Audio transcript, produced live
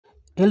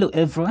Hello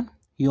everyone,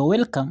 you're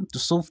welcome to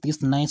solve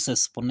this nice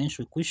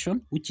exponential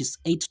equation, which is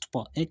 8 to the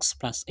power x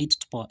plus 8 to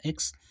the power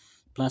x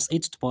plus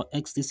 8 to the power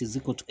x. This is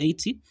equal to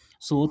 80.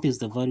 So what is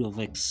the value of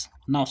x?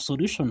 Now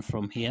solution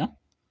from here,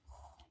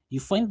 you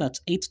find that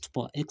 8 to the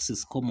power x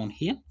is common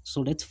here.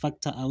 So let's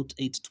factor out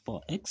 8 to the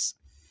power x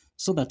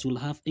so that we'll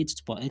have 8 to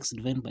the power x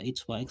divided by 8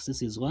 to the power x.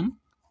 This is 1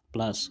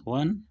 plus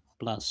 1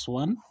 plus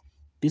 1.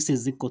 This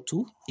is equal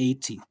to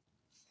 80.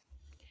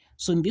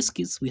 So in this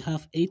case, we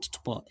have 8 to the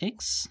power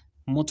x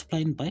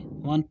multiplying by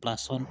 1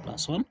 plus 1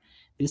 plus 1.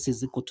 This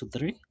is equal to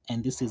 3,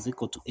 and this is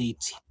equal to 80.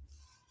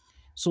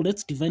 So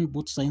let's divide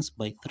both sides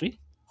by 3.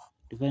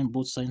 Divide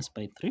both sides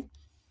by 3.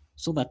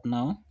 So that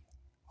now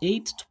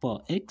 8 to the power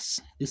x,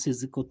 this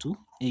is equal to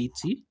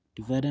 80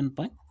 divided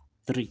by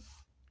 3.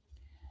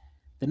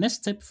 The next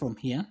step from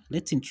here,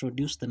 let's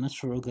introduce the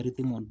natural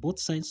logarithm on both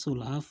sides. So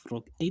we'll have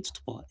log 8 to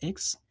the power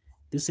x.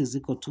 This is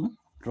equal to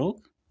log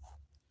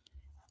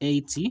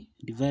 80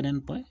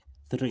 divided by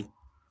 3.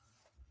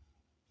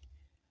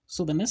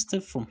 So the next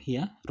step from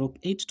here, log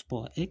 8 to the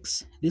power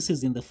x, this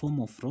is in the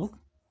form of log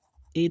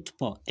 8 to the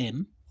power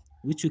n,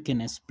 which we can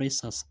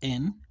express as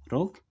n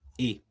log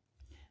a.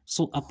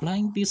 So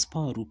applying this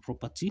power rule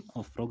property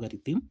of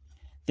logarithm,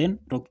 then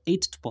log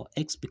 8 to the power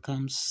x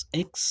becomes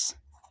x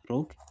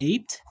log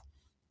 8.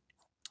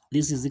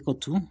 This is equal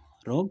to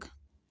log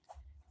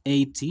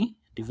 80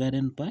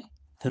 divided by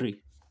 3.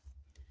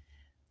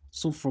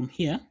 So from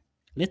here,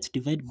 let's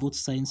divide both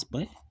sides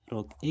by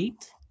log 8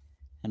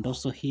 and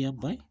also here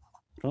by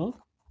log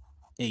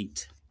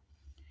 8.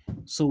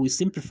 So we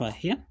simplify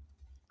here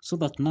so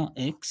that now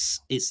x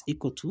is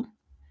equal to,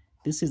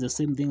 this is the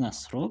same thing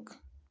as log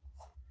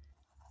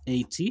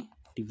 80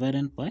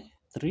 divided by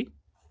 3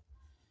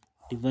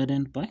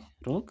 divided by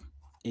log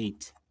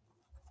 8.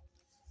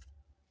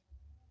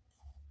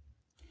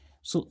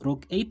 So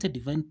log 80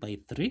 divided by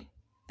 3,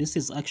 this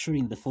is actually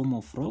in the form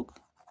of log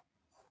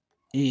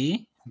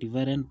a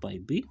divided by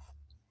b,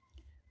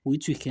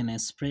 which we can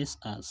express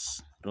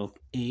as log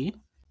a.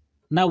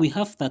 Now we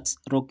have that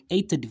log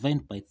 80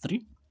 divided by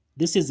 3.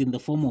 This is in the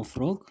form of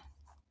log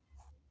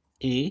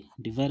a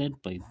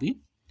divided by b,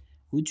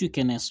 which we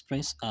can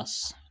express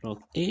as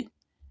log a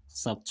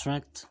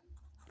subtract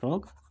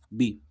log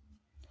b.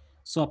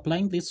 So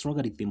applying this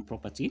logarithm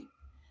property,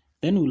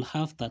 then we'll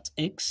have that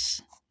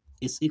x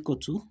is equal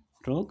to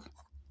log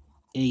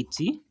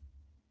 80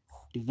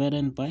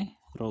 divided by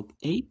log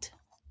 8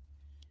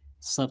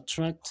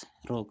 subtract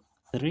log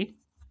 3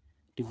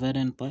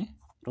 divided by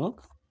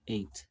log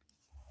 8.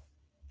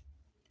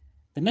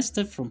 The next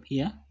step from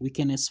here, we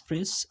can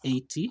express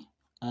 80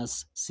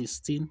 as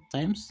 16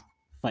 times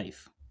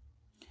 5,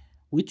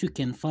 which we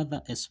can further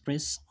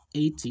express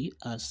 80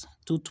 as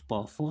 2 to the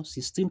power 4.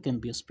 16 can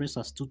be expressed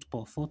as 2 to the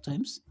power 4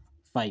 times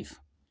 5.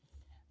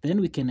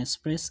 Then we can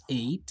express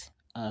 8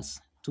 as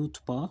 2 to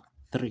the power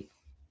 3.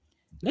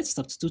 Let's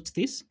substitute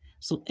this.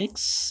 So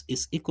x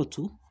is equal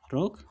to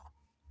log,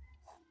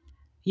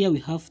 here we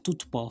have 2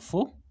 to the power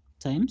 4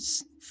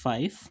 times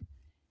 5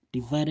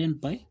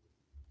 divided by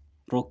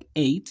log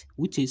 8,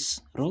 which is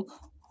log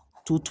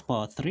 2 to the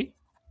power 3,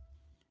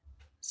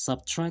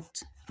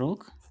 subtract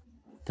log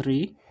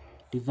 3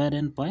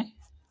 divided by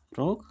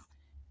log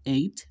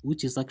 8,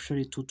 which is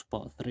actually 2 to the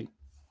power 3.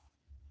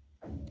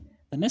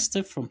 The next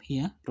step from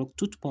here, log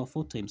 2 to the power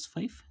 4 times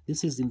 5,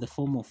 this is in the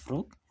form of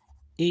log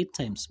a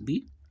times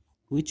b,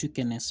 which you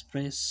can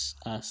express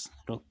as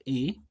log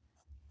a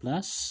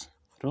plus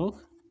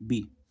log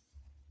b.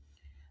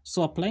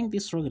 So applying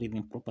this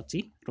logarithm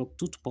property, log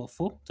 2 to the power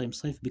 4 times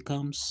 5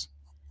 becomes,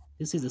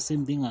 this is the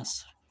same thing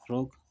as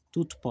log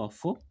 2 to the power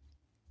 4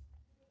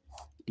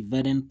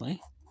 divided by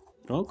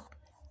log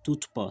 2 to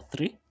the power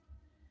 3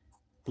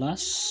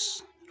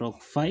 plus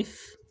log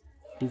 5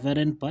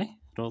 divided by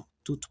log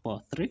 2 to the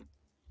power 3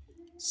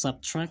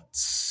 subtract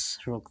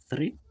log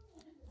 3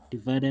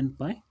 divided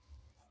by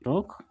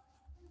log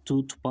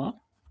 2 to the power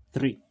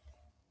 3.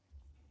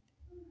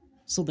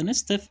 So the next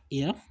step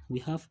here,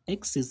 we have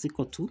x is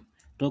equal to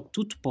log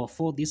 2 to the power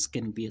 4. This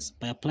can be,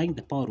 by applying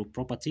the power rule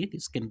property,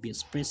 this can be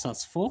expressed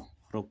as 4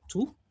 log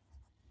 2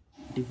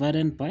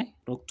 divided by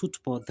log 2 to the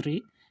power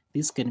 3.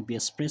 This can be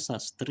expressed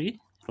as 3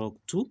 log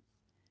 2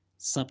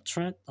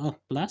 subtract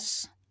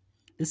plus,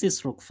 this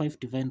is log 5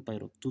 divided by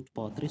log 2 to the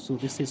power 3. So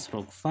this is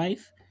log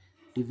 5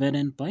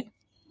 divided by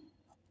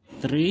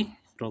 3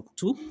 log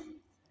 2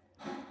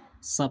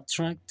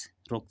 subtract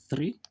log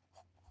 3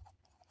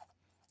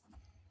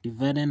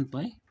 divided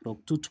by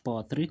log 2 to the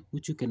power 3,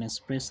 which you can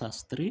express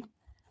as 3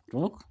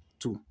 log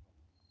 2.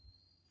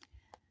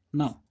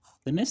 Now,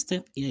 the next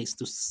step here is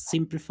to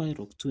simplify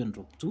log 2 and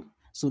log 2.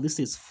 So this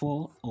is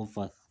 4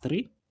 over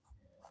 3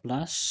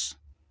 plus,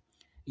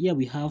 here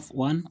we have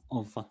 1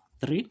 over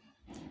 3.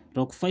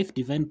 Log 5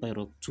 divided by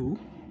log 2.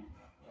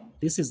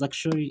 This is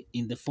actually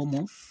in the form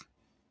of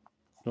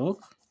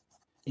log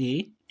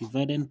a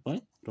divided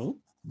by log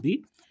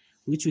b,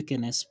 which we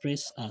can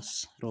express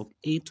as log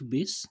a to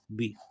base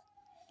b.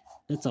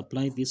 Let's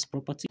apply this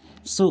property.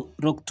 So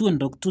log 2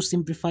 and log 2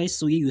 simplify.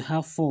 So here you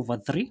have 4 over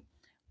 3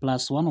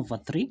 plus 1 over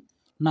 3.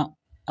 Now,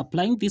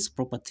 applying this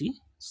property,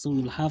 So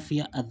we'll have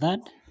here a third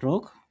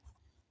log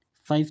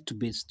 5 to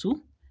base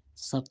 2,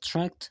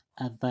 subtract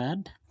a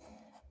third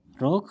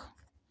log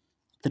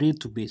 3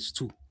 to base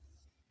 2.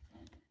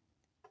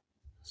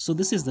 So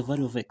this is the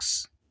value of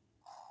x.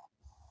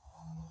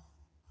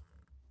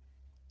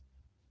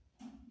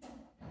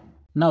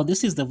 Now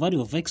this is the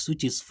value of x,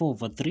 which is 4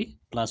 over 3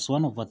 plus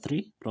 1 over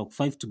 3 log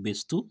 5 to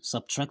base 2,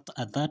 subtract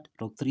a third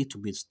log 3 to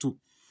base 2.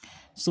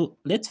 So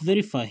let's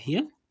verify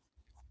here.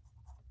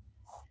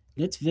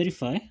 Let's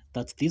verify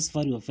that this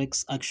value of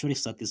x actually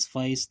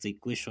satisfies the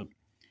equation.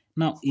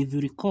 Now, if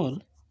you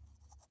recall,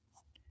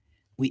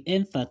 we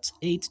end that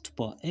 8 to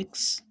power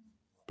x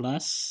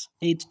plus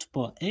 8 to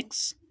power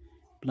x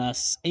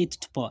plus 8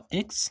 to power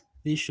x.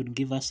 This should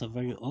give us a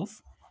value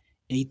of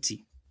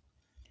 80.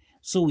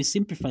 So we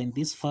simplify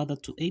this further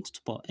to 8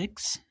 to power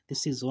x.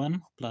 This is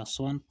 1 plus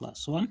 1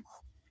 plus 1.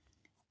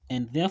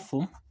 And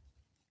therefore,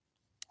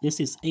 this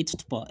is 8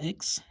 to power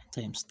x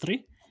times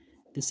 3.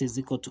 This is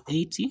equal to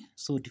 80.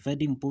 So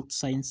dividing both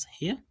signs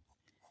here,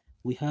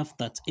 we have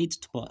that 8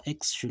 to power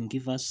x should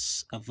give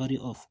us a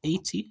value of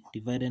 80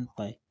 divided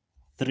by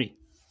 3.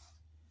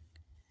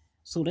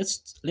 So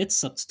let's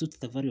substitute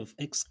the value of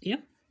x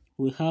here.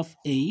 We have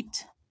 8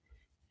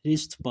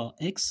 raised to power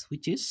x,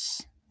 which is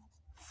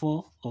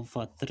 4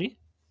 over 3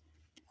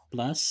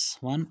 plus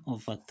 1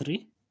 over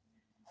 3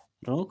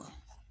 log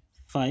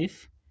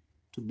 5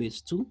 to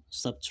base 2,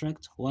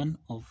 subtract 1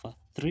 over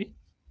 3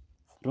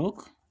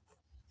 log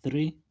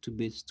 3 to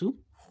base 2,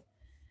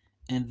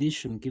 and this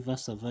should give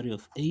us a value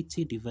of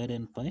 80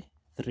 divided by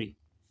 3.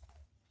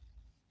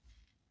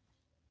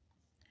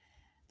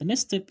 The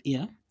next step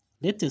here,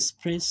 let us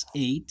express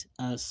 8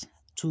 as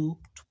 2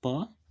 to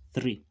power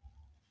 3.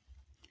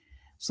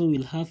 So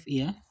we'll have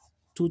here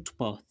 2 to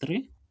power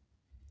 3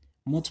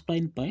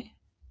 multiplied by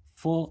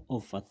 4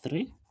 over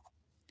 3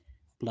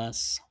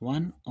 plus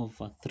 1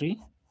 over 3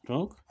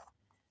 log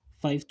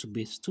 5 to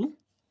base 2,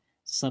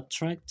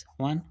 subtract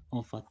 1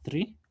 over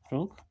 3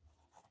 log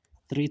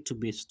 3 to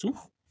base 2,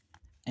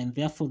 and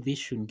therefore this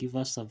should give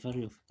us a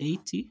value of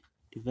 80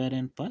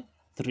 divided by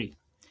 3.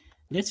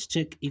 Let's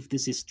check if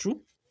this is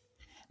true.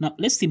 Now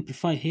let's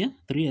simplify here.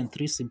 3 and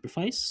 3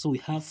 simplifies, so we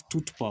have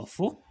 2 to power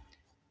 4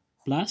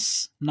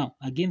 plus, now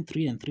again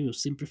 3 and 3 will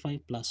simplify,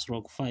 plus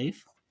log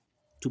 5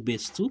 to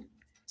base 2,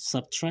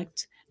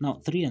 subtract, now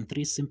 3 and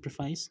 3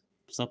 simplifies,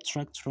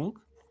 subtract log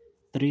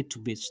 3 to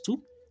base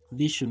 2.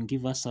 This should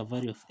give us a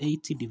value of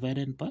 80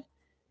 divided by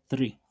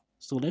 3.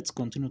 So let's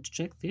continue to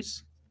check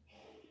this.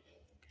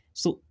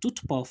 So 2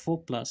 to power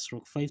 4 plus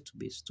log 5 to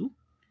base 2,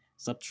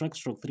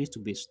 subtract log 3 to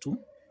base 2.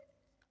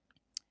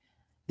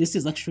 This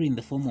is actually in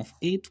the form of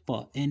 8 to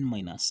power n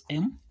minus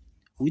m,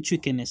 which we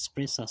can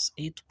express as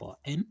 8 to power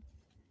n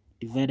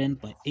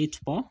divided by 8 to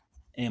power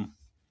m.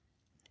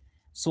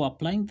 So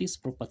applying this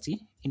property,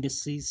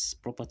 indices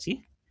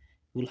property,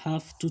 we'll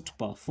have 2 to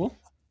power 4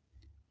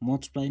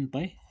 multiplied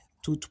by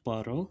 2 to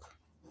power log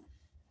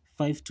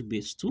 5 to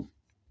base 2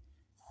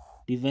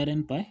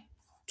 divided by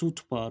 2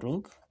 to power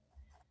log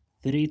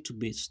 3 to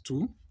base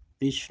 2.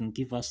 This should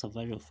give us a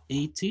value of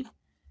 80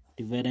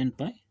 divided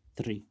by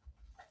 3.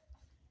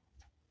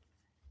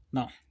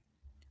 Now,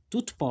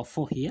 2 to power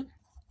 4 here,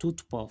 2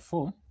 to power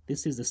 4,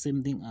 this is the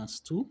same thing as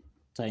 2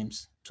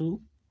 times 2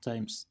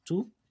 times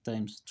 2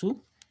 times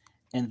 2,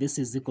 and this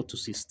is equal to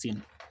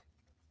 16.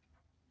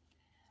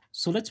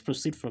 So let's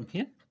proceed from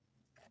here.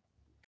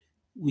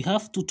 We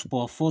have 2 to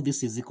power 4,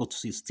 this is equal to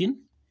 16.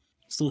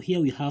 So here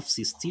we have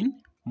 16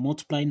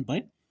 multiplied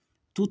by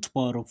 2 to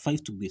power of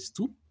 5 to base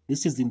 2.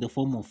 This is in the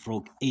form of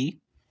log a.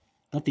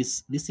 That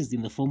is, this is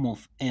in the form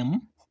of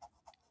m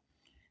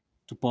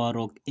to power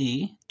log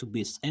a to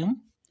base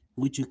m,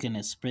 which you can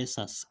express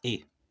as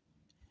a.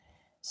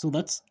 So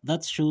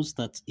that shows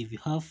that if you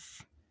have,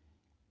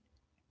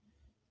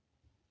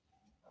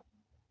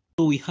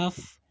 so we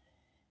have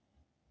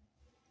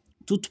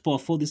 2 to power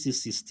 4, this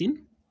is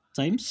 16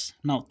 times,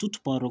 now 2 to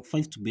power log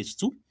 5 to base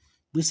 2,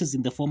 this is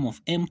in the form of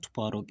m to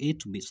power log a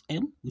to base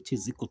m, which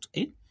is equal to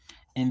a,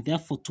 and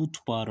therefore 2 to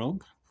power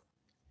log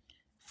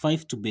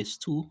 5 to base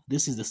 2,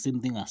 this is the same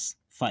thing as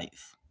 5,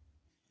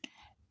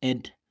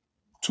 and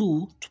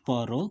 2 to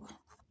power log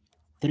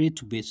 3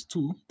 to base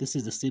 2, this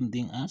is the same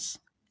thing as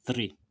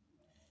 3.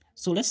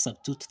 So let's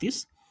substitute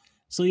this.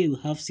 So here we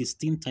have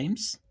 16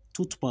 times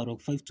 2 to power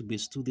log 5 to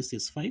base 2, this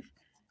is 5,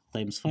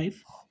 times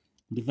 5,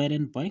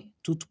 divided by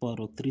 2 to power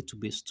log 3 to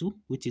base 2,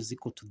 which is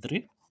equal to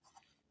 3.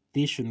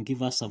 This should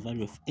give us a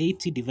value of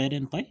 80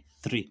 divided by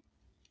 3.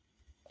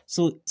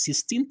 So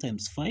 16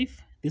 times 5,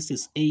 this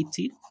is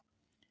 80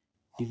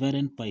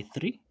 divided by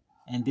 3,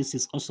 and this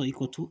is also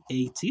equal to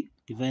 80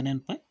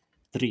 divided by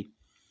 3.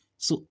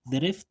 So the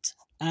left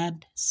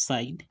hand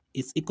side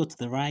is equal to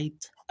the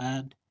right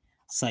hand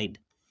side,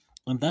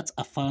 and that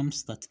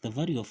affirms that the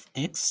value of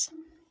x,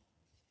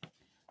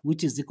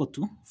 which is equal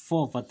to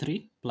 4 over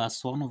 3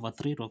 plus 1 over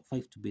 3 log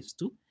 5 to base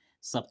 2,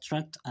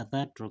 subtract a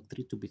third log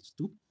 3 to base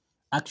 2,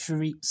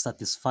 actually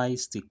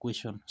satisfies the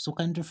equation. So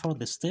kindly follow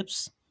the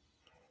steps,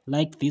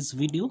 like this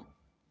video,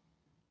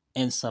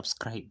 and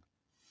subscribe.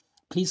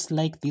 Please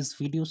like this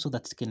video so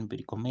that it can be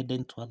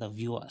recommended to other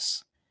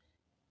viewers.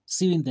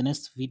 See you in the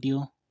next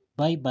video.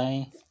 Bye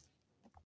bye.